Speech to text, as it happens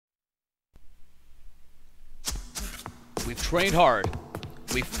We've trained hard.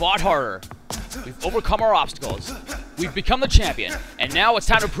 We've fought harder. We've overcome our obstacles. We've become the champion. And now it's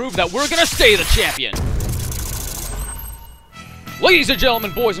time to prove that we're gonna stay the champion. Ladies and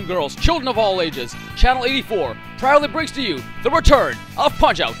gentlemen, boys and girls, children of all ages, Channel 84 proudly brings to you the return of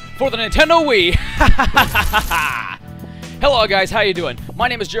Punch-Out for the Nintendo Wii. Hello guys, how you doing? My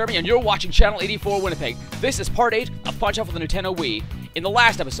name is Jeremy and you're watching Channel 84 Winnipeg. This is part 8 of Punch-Out for the Nintendo Wii. In the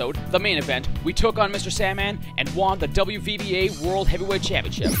last episode, the main event, we took on Mr. Sandman and won the W.V.B.A. World Heavyweight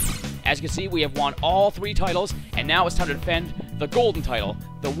Championship. As you can see, we have won all 3 titles, and now it's time to defend the golden title,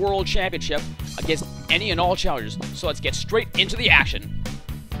 the World Championship, against any and all challengers. So let's get straight into the action.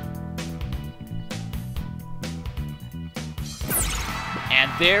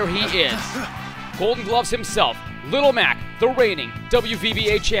 And there he is. Golden Gloves himself, Little Mac, the reigning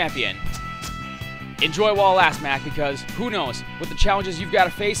W.V.B.A. champion. Enjoy while it lasts, Mac, because who knows, with the challenges you've got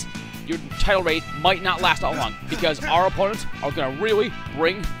to face, your title reign might not last that long, because our opponents are going to really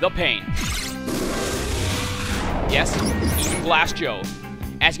bring the pain. Yes, even Glass Joe.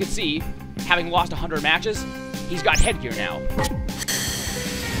 As you can see, having lost 100 matches, he's got headgear now.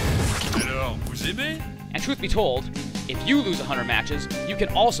 And truth be told, if you lose 100 matches, you can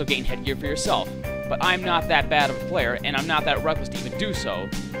also gain headgear for yourself. But I'm not that bad of a player, and I'm not that reckless to even do so.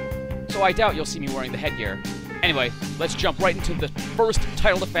 So I doubt you'll see me wearing the headgear. Anyway, let's jump right into the first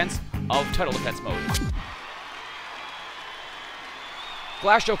title defense of title defense mode.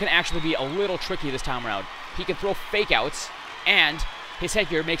 Glass Joe can actually be a little tricky this time around. He can throw fake outs, and his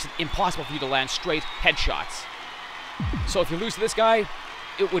headgear makes it impossible for you to land straight headshots. So if you lose to this guy,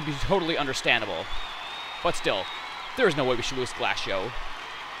 it would be totally understandable. But still, there is no way we should lose to Glass Joe.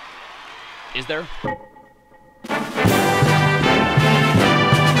 Is there?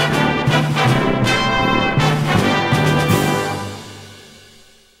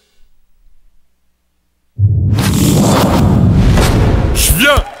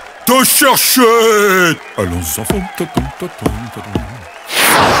 Te chercher. Allons enfants.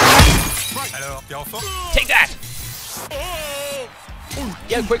 Alors, t'es en forme? Take that!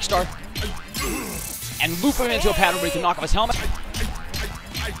 Get a quick start. And loop him into a pattern where you can knock off his helmet.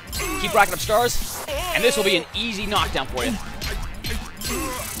 Keep racking up stars. And this will be an easy knockdown for you.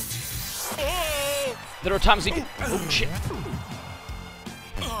 There are times he can... Oh, shit.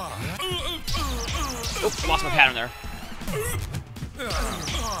 Oops, lost my pattern there.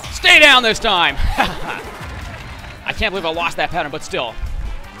 Stay down this time! I can't believe I lost that pattern, but still.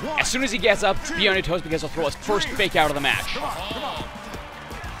 As soon as he gets up, be on your toes because he'll throw his first fake out of the match.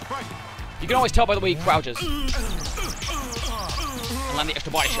 You can always tell by the way he crouches. And land the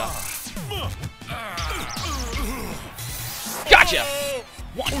extra body shot. Gotcha!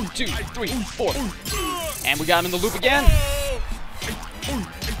 1, 2, 3, 4. And we got him in the loop again.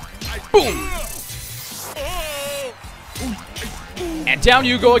 Boom! And down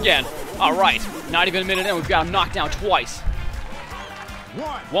you go again. Alright, not even a minute in, we've got him knocked down twice.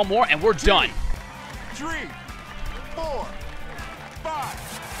 One more and we're done. 3, 4,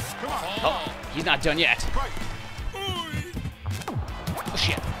 5. Come on. Oh, he's not done yet. Oh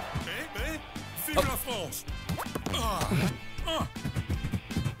shit. Oh.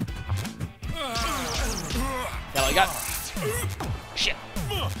 That all you got? Shit.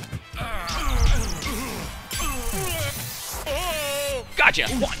 Gotcha!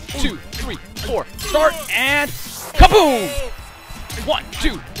 1, 2, 3, 4. Start and kaboom! 1,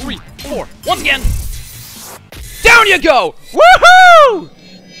 2, 3, 4. Once again. Down you go! Woohoo!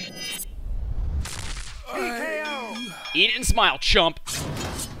 Eat it and smile, chump.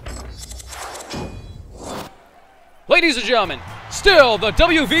 Ladies and gentlemen, still the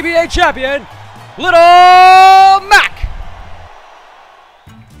W.V.B.A. champion, Little Mac.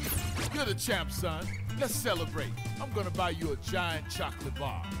 You're the champ, son. Let's celebrate. I'm gonna buy you a giant chocolate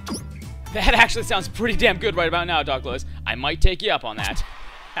bar. That actually sounds pretty damn good right about now, Doc Lewis. I might take you up on that.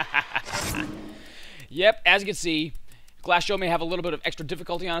 Yep, as you can see, Glass Joe may have a little bit of extra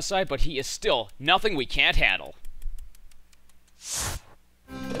difficulty on his side, but he is still nothing we can't handle.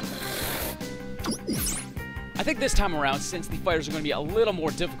 I think this time around, since the fighters are going to be a little more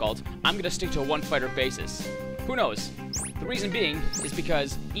difficult, I'm going to stick to a one-fighter basis. Who knows? The reason being is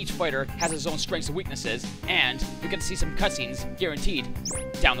because each fighter has his own strengths and weaknesses, and you get to see some cutscenes guaranteed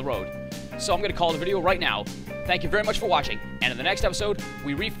down the road. So I'm going to call the video right now. Thank you very much for watching, and in the next episode,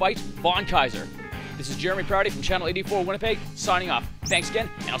 we refight Von Kaiser. This is Jeremy Prouty from Channel 84 Winnipeg, signing off. Thanks again,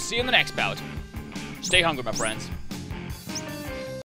 and I'll see you in the next bout. Stay hungry, my friends.